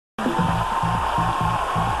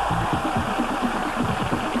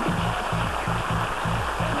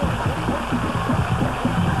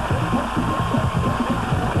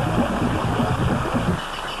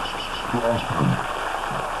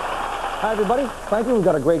Hi, everybody. Thank you. We've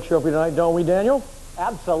got a great show for you tonight, don't we, Daniel?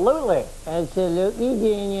 Absolutely. Absolutely,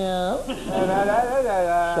 Daniel.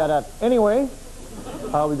 Shut up. Anyway,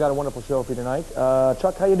 we've got a wonderful show for you tonight.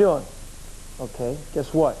 Chuck, how you doing? Okay.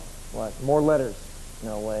 Guess what? What? More letters.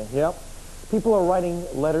 No way. Yep. People are writing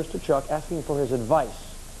letters to Chuck asking for his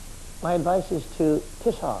advice. My advice is to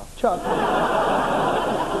piss off. Chuck,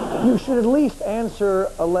 you should at least answer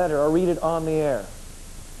a letter or read it on the air.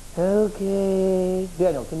 Okay.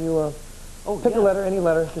 Daniel, can you pick a letter, any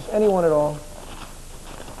letter, just any one at all.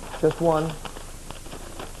 Just one.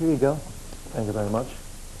 Here you go. Thank you very much.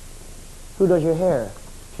 Who does your hair?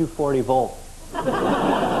 240 volt.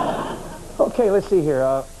 Okay, let's see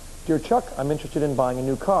here. Dear Chuck, I'm interested in buying a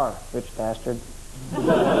new car. Rich bastard. How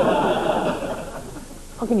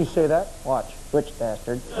can you say that? Watch. Rich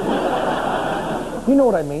bastard. You know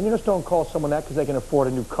what I mean. You just don't call someone that because they can afford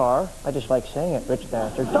a new car. I just like saying it. Rich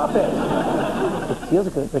bastard. Stop it. It feels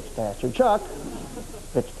good. Rich bastard. Chuck.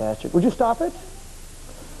 Rich bastard. Would you stop it?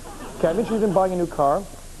 Okay, I'm interested in buying a new car.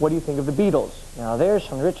 What do you think of the Beatles? Now there's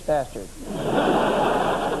some rich bastard.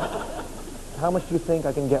 How much do you think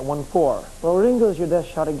I can get one for? Well, Ringo's your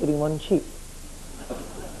best shot at getting one cheap.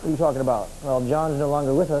 What are you talking about? Well, John's no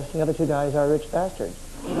longer with us. The other two guys are rich bastards.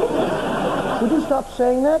 Would you stop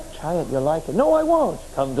saying that? Try it. You'll like it. No, I won't.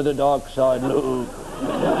 Come to the dark side, Luke.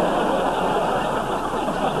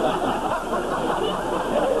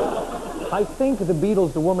 I think the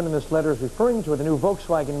Beatles, the woman in this letter, is referring to, are the new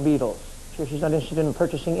Volkswagen Beetles. Sure she's not interested in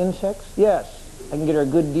purchasing insects? Yes. I can get her a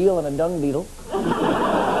good deal on a dung beetle.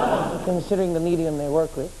 Considering the medium they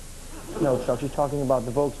work with. No, Chuck, she's talking about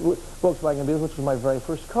the Volkswagen Beetle, which was my very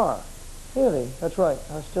first car. Really? That's right.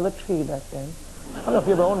 I was still a tree back then. I don't know if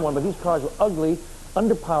you ever owned one, but these cars were ugly,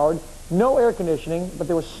 underpowered, no air conditioning, but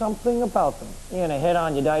there was something about them. Yeah, and a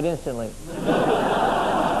head-on, you died instantly.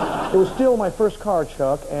 It was still my first car,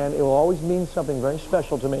 Chuck, and it will always mean something very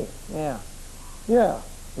special to me. Yeah. Yeah.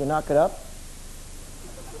 You knock it up?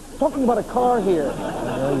 Talking about a car here.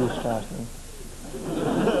 I know you, Strassman.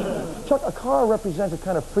 Chuck, a car represents a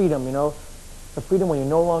kind of freedom, you know, the freedom when you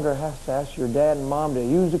no longer have to ask your dad and mom to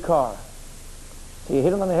use the car. So you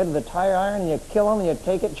hit them on the head with a tire iron, and you kill them, and you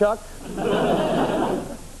take it, Chuck?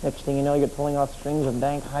 Next thing you know, you're pulling off strings of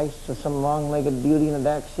dank heists with some long-legged beauty in the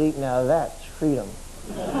back seat. Now that's freedom.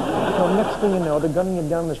 So next thing you know, they're gunning you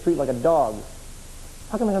down the street like a dog.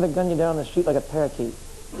 How come they gun you down the street like a parakeet?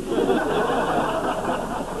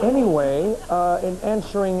 Anyway, in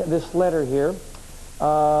answering this letter here,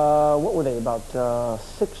 what were they, about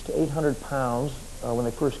 600 to 800 pounds when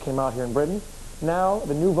they first came out here in Britain. Now,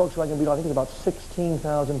 the new Volkswagen Beetle, I think, is about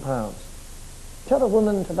 16,000 pounds. Tell the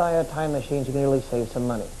woman to buy a time machine, she can really save some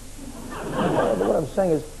money. But what I'm saying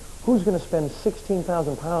is, who's going to spend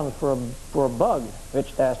 16,000 pounds for a bug?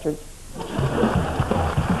 Rich bastard.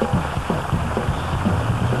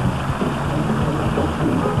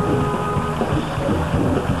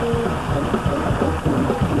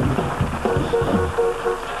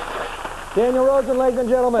 Daniel Rosen, ladies and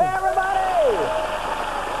gentlemen. Hey, everybody!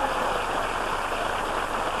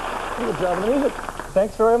 Good job on the music.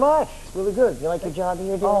 Thanks very much. It's really good. You like your job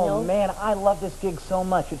here, Daniel? Oh, man, I love this gig so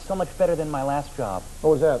much. It's so much better than my last job. What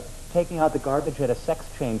was that? Taking out the garbage at a sex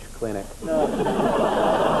change clinic. I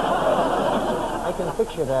can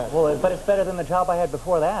picture that. Well, but it's better than the job I had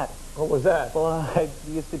before that. What was that? Well, I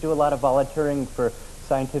used to do a lot of volunteering for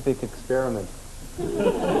scientific experiments.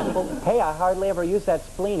 Well, hey, I hardly ever use that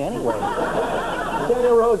spleen anyway.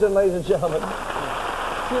 Daniel Rosen, ladies and gentlemen.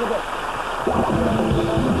 See you in a bit.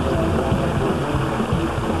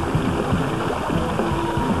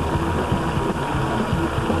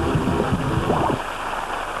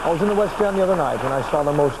 I was in the West End the other night and I saw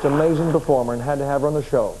the most amazing performer and had to have her on the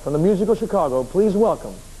show. From the musical Chicago, please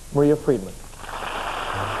welcome Maria Friedman.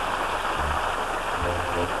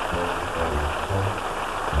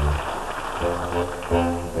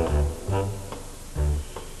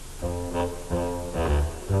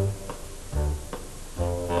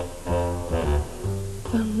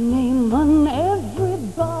 The name on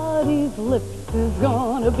everybody's lips is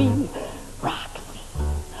gonna be Roxy.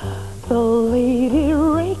 The lady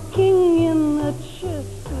raking in the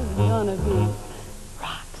chips is gonna be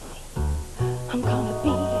Roxy. I'm gonna be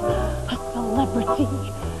a celebrity.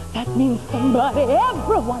 That means somebody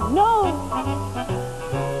everyone knows.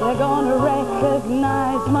 They're gonna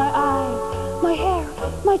recognize my eyes, my hair,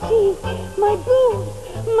 my teeth, my boobs,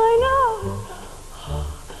 my nose.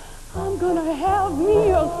 I'm gonna have me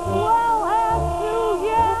a swell ass too,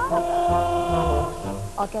 yeah.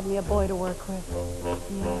 I'll get me a boy to work with.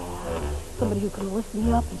 Yeah. Somebody who can lift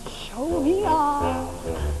me up and show me off.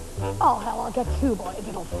 Oh, hell, I'll get 2 boys.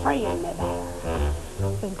 It'll frame me there.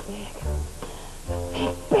 Think big.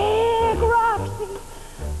 Think big, Roxy.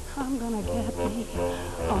 I'm gonna get me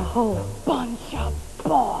a whole bunch of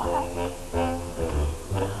boys.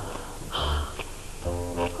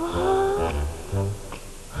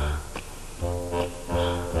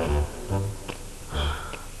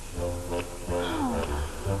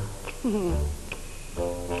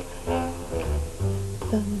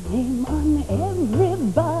 The name on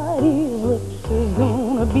everybody's lips is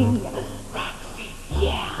gonna be Roxy.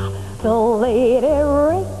 Yeah, the lady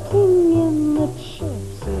raking in the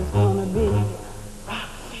chips is gonna be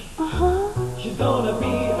Roxy. She's gonna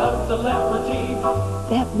be a celebrity.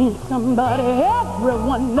 That means somebody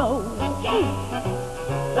everyone knows.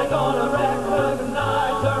 They're gonna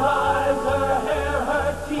recognize her eyes, her hair, her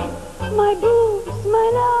teeth. My boobs, my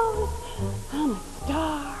nose, I'm a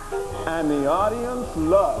star. And the audience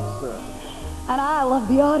loves her. And I love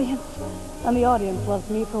the audience. And the audience loves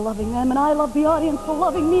me for loving them. And I love the audience for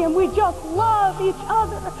loving me. And we just love each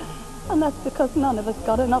other. And that's because none of us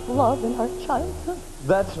got enough love in our childhood.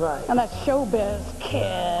 That's right. And that's showbiz,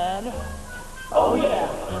 kid. Oh yeah.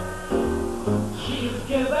 She's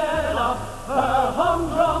given up her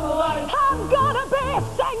humdrum life. I'm gonna be a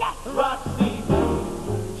singer. Roxy.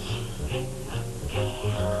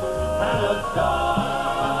 And a star.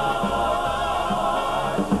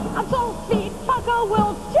 I'm so sweet, fucker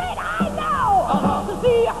will shit, I know. To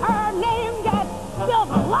see her name get spilled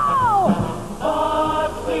below.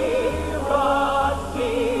 Roxy,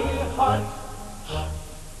 Roxy, heart.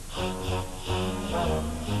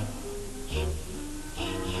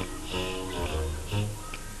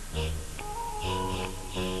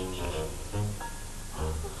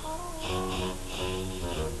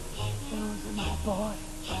 Those are my boys.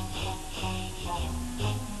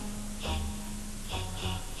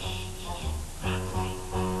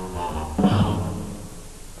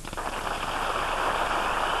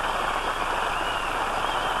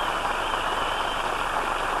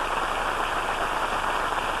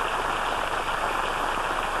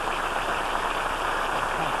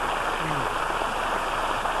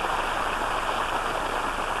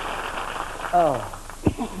 Oh.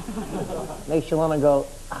 Makes you want to go,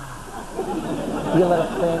 ah. You let a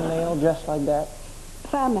fan mail just like that?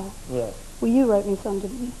 Fan mail? Yes. Well, you wrote me some,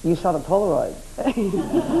 didn't you? You saw the Polaroid.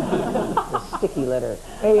 The sticky letter.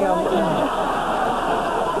 Hey,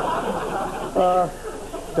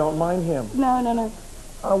 don't mind him. No.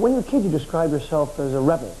 When you were a kid, you described yourself as a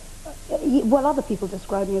rebel. Well, other people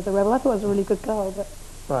describe me as a rebel. I thought I was a really good girl, but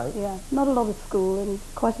Right. yeah, not a lot at school and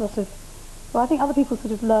quite a lot of... Well, I think other people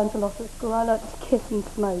sort of learned a lot at school. I learned to kiss and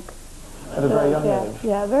smoke. At a very young age.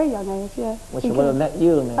 Yeah, very young age, yeah. Which would have met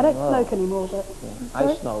you, man. I don't Oh. smoke anymore, but... Yeah.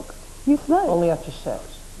 Sorry? I smoke. You smoke? Only after sex.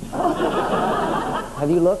 Have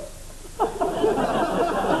you looked?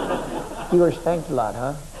 You were spanked a lot,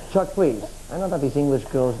 huh? Chuck, please. I know about these English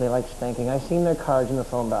girls, they like spanking. I've seen their cards in the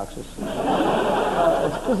phone boxes.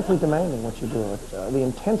 It's physically demanding what you do. The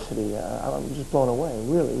intensity, I'm just blown away.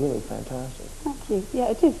 Really, really fantastic. Thank you. Yeah,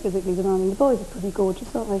 it is physically demanding. The boys are pretty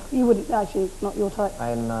gorgeous, aren't they? You wouldn't, actually, it's not your type.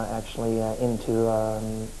 I'm actually into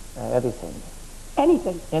everything.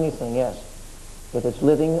 Anything? Anything, yes. If it's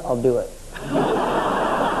living, I'll do it.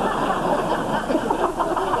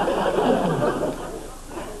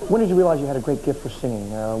 When did you realize you had a great gift for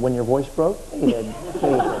singing? When your voice broke? David.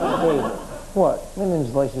 What? Women's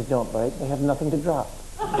voices don't break. They have nothing to drop.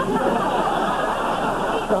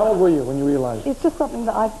 How old were you when you realized it? It's just something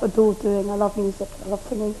that I've adored doing. I love music. I love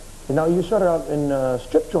singing. Now, you started out in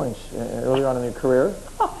strip joints earlier on in your career.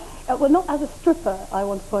 Well, not as a stripper, I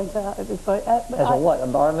want to point out at this point. As a what? A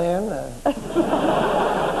barman?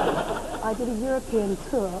 I did a European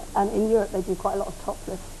tour, and in Europe they do quite a lot of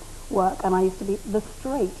topless work, and I used to be the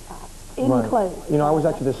straight act, in clothes. You know, I was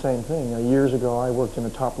actually the same thing. Years ago, I worked in a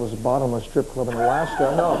topless, bottomless strip club in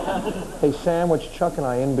Alaska. No, they sandwiched Chuck and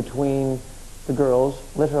I in between the girls,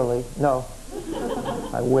 literally. No,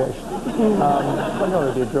 I wish. But no,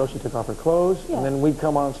 there'd be a girl, she took off her clothes, and then we'd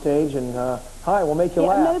come on stage and, hi, we'll make you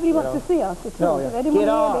laugh. Nobody wants to see us at all. No, yeah. They didn't Get want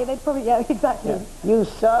to off. hear me. They'd probably, yeah, exactly. Yeah. You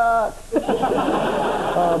suck.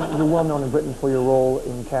 You're well known in Britain for your role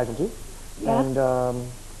in Casualty. Yeah. And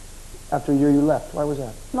after a year, you left. Why was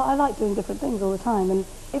that? No, I like doing different things all the time, and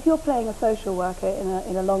if you're playing a social worker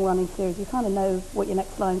in a long-running series, you kind of know what your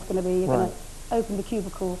next line's going to be. You're going to open the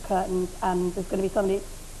cubicle curtains, and there's going to be somebody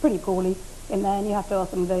pretty poorly in there, and you have to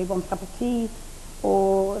ask them if they want a cup of tea,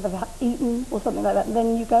 or if they've eaten, or something like that. And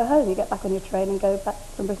then you go home, you get back on your train and go back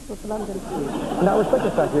from Bristol to London. Now, I respect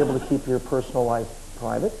the fact you're able to keep your personal life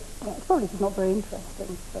private. Yeah, it's probably just not very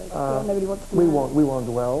interesting. So yeah, nobody wants to know. We won't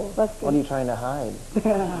dwell. That's good. What are you trying to hide?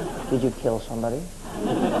 Did you kill somebody?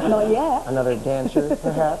 Not yet. Another dancer,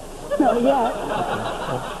 perhaps? Not yet.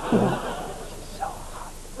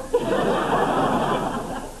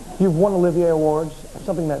 You've won Olivier Awards,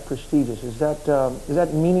 something that prestigious. Is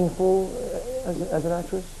that meaningful as an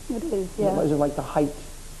actress? It is, yeah. Is it like the height?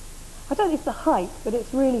 I don't think it's the height, but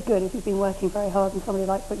it's really good if you've been working very hard and somebody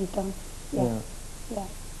likes what you've done. Yeah. Yeah.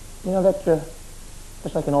 You know, that's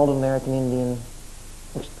like an old American Indian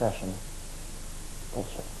expression.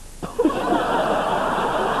 Bullshit.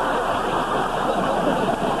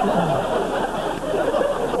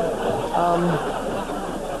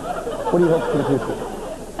 What do you hope for the future?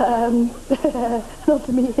 Not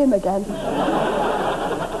to meet him again.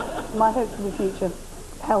 My hopes for the future: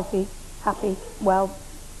 healthy, happy, well,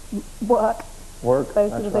 work. Work.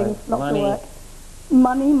 Those sort of things. Lots of work.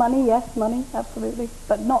 Money, yes, money, absolutely.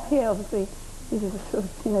 But not here, obviously. This is a sort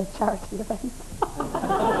of, charity event.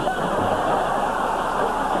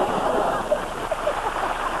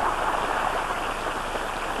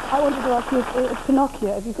 I wanted to ask you if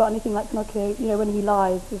Pinocchio, if you've got anything like Pinocchio, when he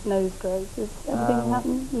lies, his nose grows. Does everything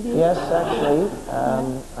happen with you? Yes, actually,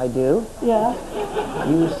 I do. Yeah.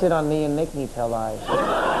 You sit on me and make me tell lies.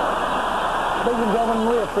 Ladies and gentlemen,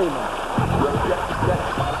 Maria Friedman.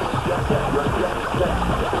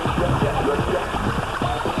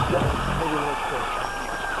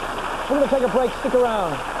 We're going to take a break. Stick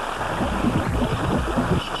around.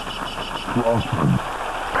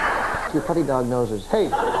 Your putty dog noses. Hey,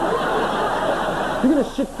 you're going to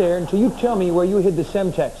sit there until you tell me where you hid the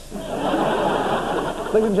Semtex.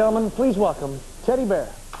 Ladies and gentlemen, please welcome Teddy Bear.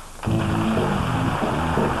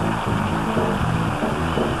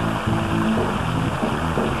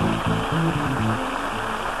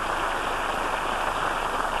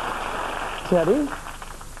 Teddy?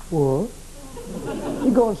 What?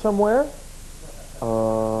 You going somewhere?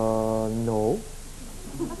 No.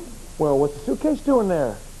 Well, what's the suitcase doing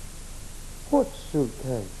there? What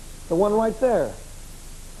suitcase? The one right there.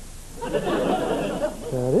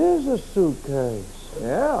 That is a suitcase.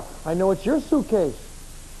 Yeah, I know it's your suitcase.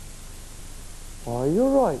 Why, you're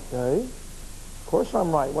right, Dave. Of course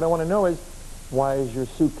I'm right. What I want to know is, why is your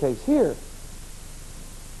suitcase here?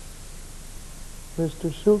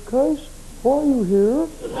 Mr. Suitcase, why are you here?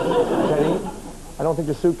 Teddy, I don't think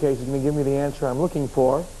the suitcase is going to give me the answer I'm looking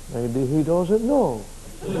for. Maybe he doesn't know.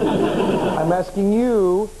 I'm asking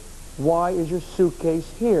you, why is your suitcase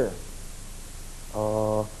here?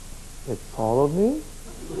 It followed me?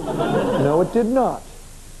 No, it did not.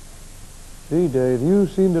 Gee, Dave, you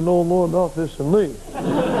seem to know more about this than me.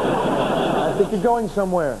 I think you're going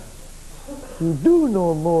somewhere. You do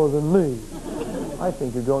know more than me. I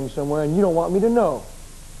think you're going somewhere and you don't want me to know.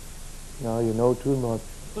 Now you know too much.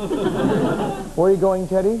 Where are you going,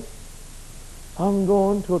 Teddy? I'm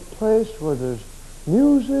going to a place where there's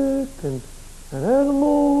music and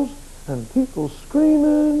animals and people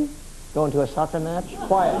screaming. Going to a soccer match?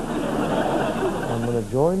 Quiet. I'm going to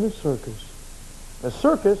join the circus. The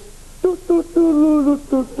circus?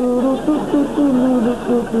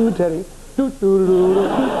 Teddy.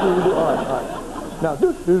 All right. Now,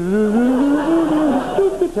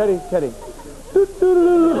 Teddy. Teddy.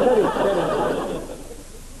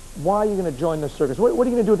 Why are you going to join the circus? What are you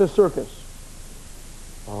going to do with the circus?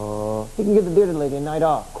 You can give the bearded lady a night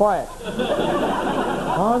off. Quiet.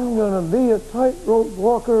 I'm going to be a tightrope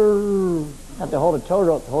walker. Have to hold a tow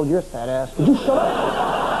rope to hold your fat ass. Would you shut up?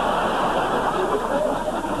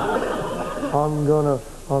 I'm gonna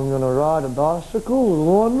ride a bicycle with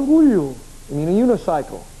one wheel. You mean a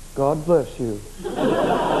unicycle. God bless you.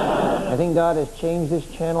 I think God has changed this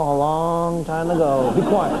channel a long time ago. Be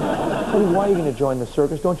quiet. Teddy, why are you going to join the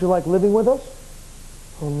circus? Don't you like living with us?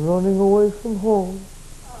 I'm running away from home.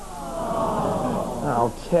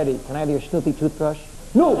 Oh, Teddy, can I have your Snoopy toothbrush?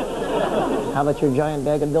 No. How about your giant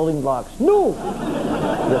bag of building blocks? No.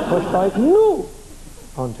 Your push bike? No.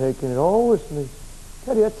 I'm taking it all with me.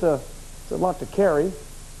 Teddy, that's a lot to carry.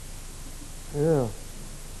 Yeah.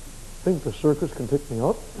 Think the circus can pick me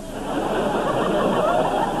up?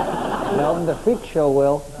 No, the freak show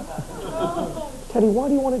will. Teddy, why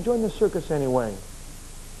do you want to join the circus anyway?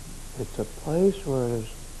 It's a place where there's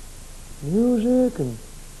music and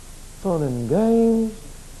fun and games,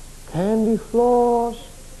 candy floss,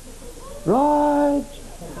 rides,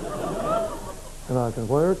 and I can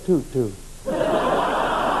wear a tutu.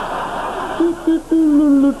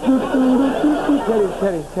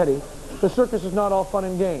 Teddy, the circus is not all fun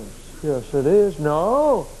and games. Yes, it is.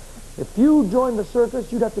 No. If you joined the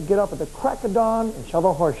circus, you'd have to get up at the crack of dawn and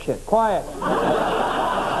shovel horse shit. Quiet.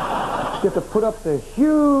 You have to put up the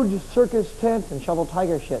huge circus tent and shovel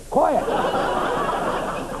tiger shit. Quiet!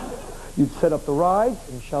 You'd set up the rides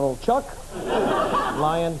and shovel Chuck,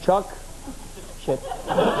 lion, Chuck, shit.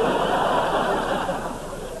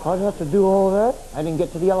 How'd you have to do all of that? I didn't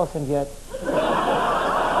get to the elephant yet.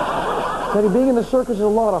 Teddy, being in the circus is a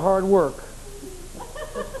lot of hard work.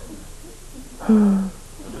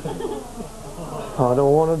 I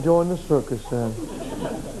don't want to join the circus then.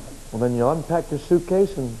 Well, then you unpack your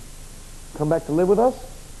suitcase and come back to live with us?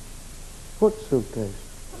 What suitcase?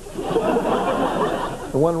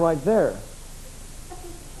 The one right there.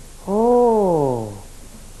 Oh,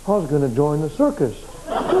 I was going to join the circus.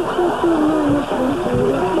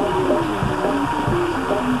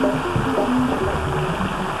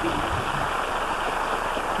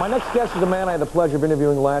 My next guest is a man I had the pleasure of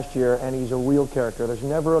interviewing last year, and he's a real character. There's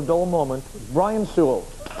never a dull moment. Brian Sewell.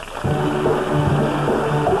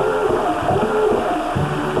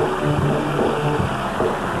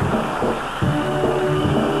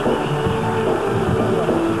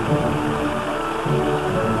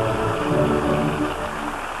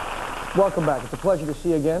 Welcome back. It's a pleasure to see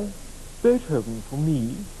you again. Beethoven for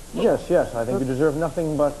me. Yes, yes. I think you deserve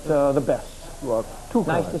nothing but the best. What? Too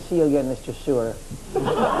Nice to see you again, Mr. Sewer.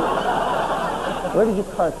 Where did you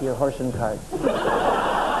park your horse and cart?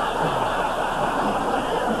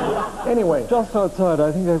 Anyway. Just outside.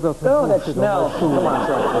 I think I've got some... Oh, that smell. Come on,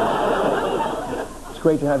 Chuck. It's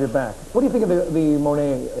great to have you back. What do you think of the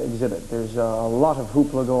Monet exhibit? There's a lot of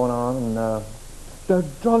hoopla going on, and... They're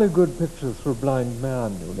jolly good pictures for a blind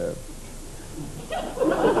man, you know.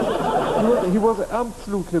 He was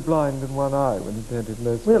absolutely blind in one eye when he painted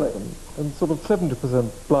most Really? of them, and sort of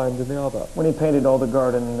 70% blind in the other. When he painted all the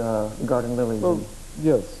garden lilies. Well,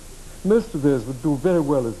 yes. Most of those would do very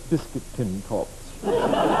well as biscuit tin tops. They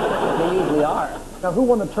usually are. Now, who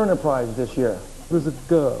won the Turner Prize this year? It was a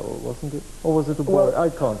girl, wasn't it? Or was it a boy? Well, I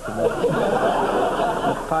can't remember.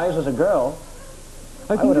 The prize was a girl.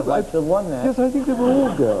 I would have liked to have won that. Yes, I think they were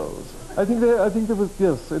all girls. I think there was,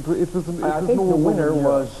 yes, it was I think the winner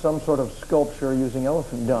was some sort of sculpture using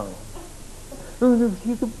elephant dung. Oh, no,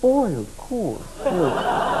 he's a boy, of course. Yes.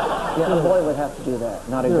 Yeah, a boy would have to do that,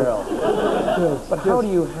 not a girl. Yes. But how do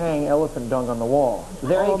you hang elephant dung on the wall?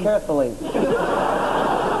 Very carefully.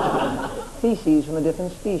 Feces from the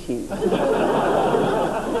different species.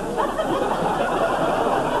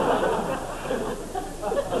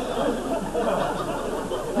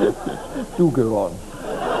 Do go on.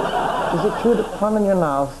 Is it true that plum in your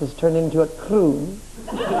mouth has turned into a croon?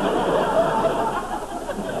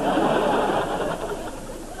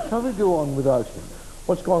 Shall we go on without him?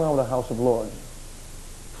 What's going on with the House of Lords?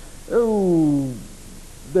 Oh,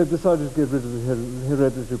 they've decided to get rid of the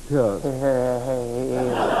hereditary peers.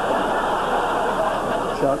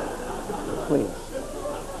 Chuck, please.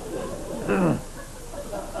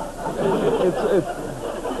 It's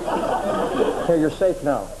Here, you're safe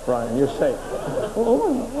now, Brian. You're safe.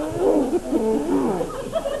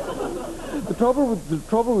 The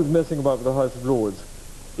trouble with messing about with the House of Lords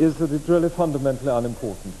is that it's really fundamentally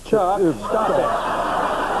unimportant. Chuck, stop it.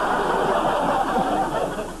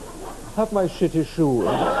 Have my shitty shoe.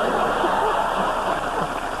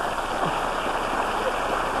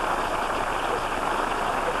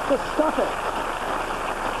 Just stop it.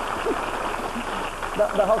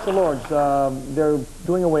 The House of Lords, they're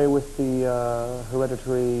doing away with the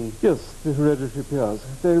hereditary... Yes, the hereditary peers.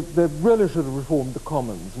 They really should have reformed the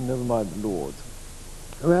Commons, and never mind the Lords.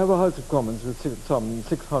 We have a House of Commons with some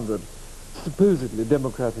 600 supposedly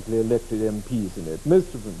democratically elected MPs in it.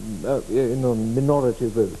 Most of them in minority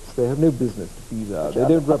votes. They have no business to be there. They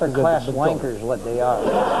don't represent... Upper-class wankers, what they are.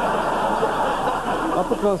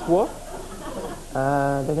 Upper-class what?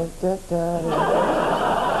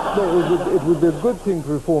 No, it would be a good thing to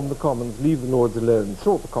reform the Commons, leave the Lords alone,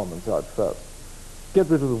 sort the Commons out first. Get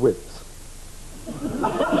rid of the whips.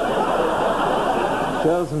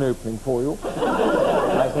 There's an opening for you.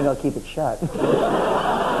 I think I'll keep it shut.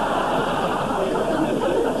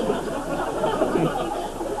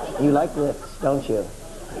 You like whips, don't you?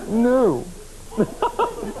 No.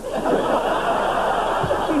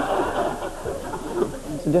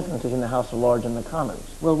 What's the difference between the House of Lords and the Commons?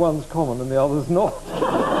 Well, one's common and the other's not.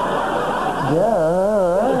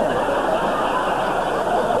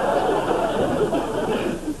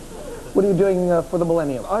 What are you doing for the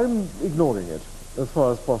millennium? I'm ignoring it as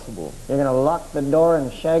far as possible. You're going to lock the door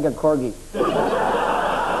and shag a corgi.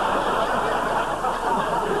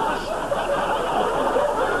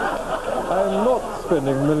 I'm not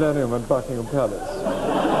spending millennium at Buckingham Palace.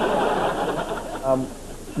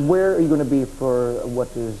 Where are you going to be for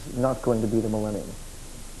what is not going to be the millennium?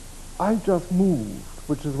 I just moved.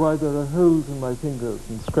 which is why there are holes in my fingers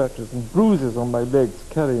and scratches and bruises on my legs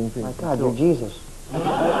carrying things. My God, you're Jesus.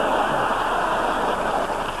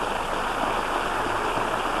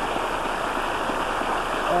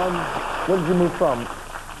 Where did you move from?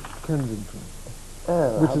 Kensington,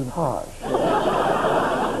 Oh, which how is posh.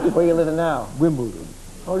 Where you living now? Wimbledon.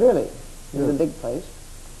 Oh, really? It's a Yes. big place.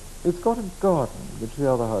 It's got a garden, which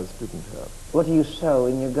the other house didn't have. What do you sow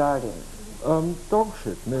in your garden? Dog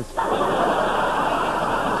shit, mostly.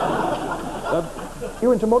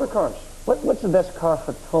 You're into motor cars. What's the best car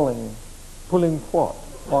for pulling? Pulling what?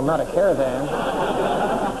 Well, not a caravan.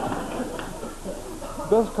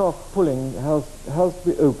 Best car for pulling has to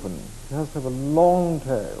be open. It has to have a long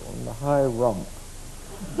tail and a high rump.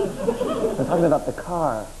 I'm talking about the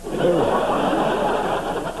car.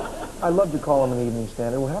 I love to call him in the Evening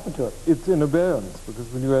Standard. What happened to it? It's in abeyance because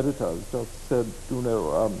the new editor just said,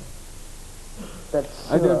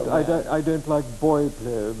 That's I don't like boy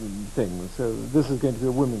play things, so this is going to be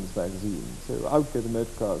a women's magazine. So out go the motor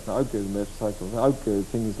cars, and out go the motorcycles, and out go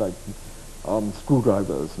things like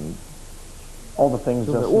screwdrivers and all the things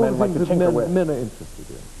all that the men like things to that tinker with. men are interested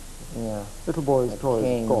in. Yeah. Little boys' Like toys,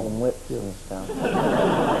 canes gone. and whips and stuff.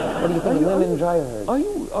 What do you think of linen drivers? Are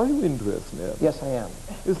you interested in it? Yes, I am.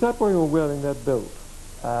 Is that why you're wearing that belt?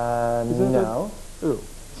 that No. Oh.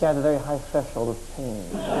 See, I have a very high threshold of pain.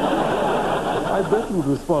 I bet you would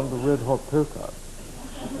respond to Red Hot Poker.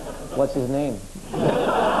 What's his name?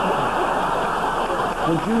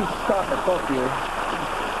 Would you stop it, both of you?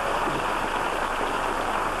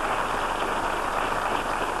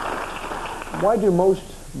 Why do most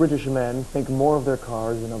British men think more of their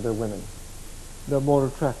cars than of their women? They're more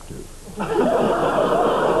attractive.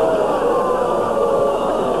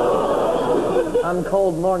 On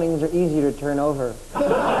cold mornings are easier to turn over.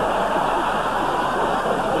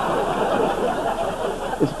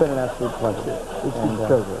 It's been an absolute pleasure. It's a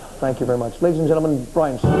pleasure. Thank you very much. Ladies and gentlemen,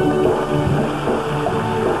 Brian Strassman.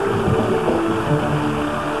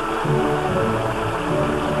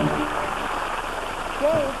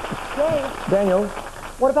 Dave, Daniel,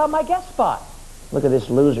 what about my guest spot? look at this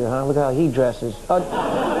loser, huh? Look how he dresses.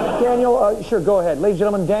 Daniel, sure, go ahead. Ladies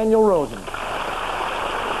and gentlemen, Daniel Rosen.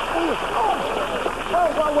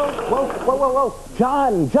 Whoa.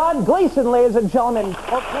 John Gleason, ladies and gentlemen.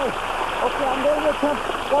 Okay, I'm going to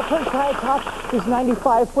attempt Walter's high top his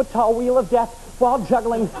 95-foot tall wheel of death while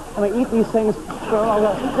juggling. I'm going to eat these things.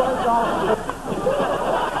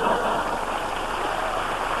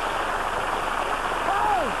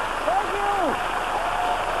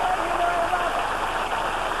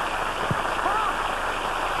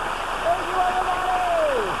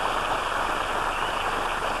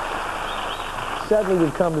 Sadly,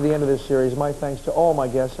 we've come to the end of this series. My thanks to all my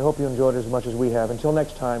guests. I hope you enjoyed it as much as we have. Until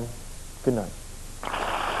next time, good night.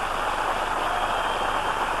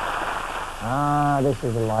 Ah, this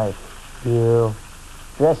is life. You.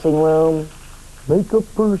 Dressing room, makeup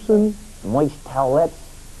person, moist towelettes,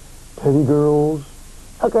 teddy girls,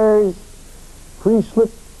 hookers,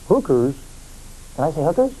 pre-slip hookers. Did I say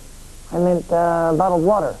hookers? I meant bottled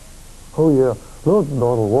water. Oh, yeah. Love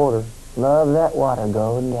bottled water. Love that water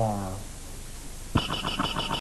going down.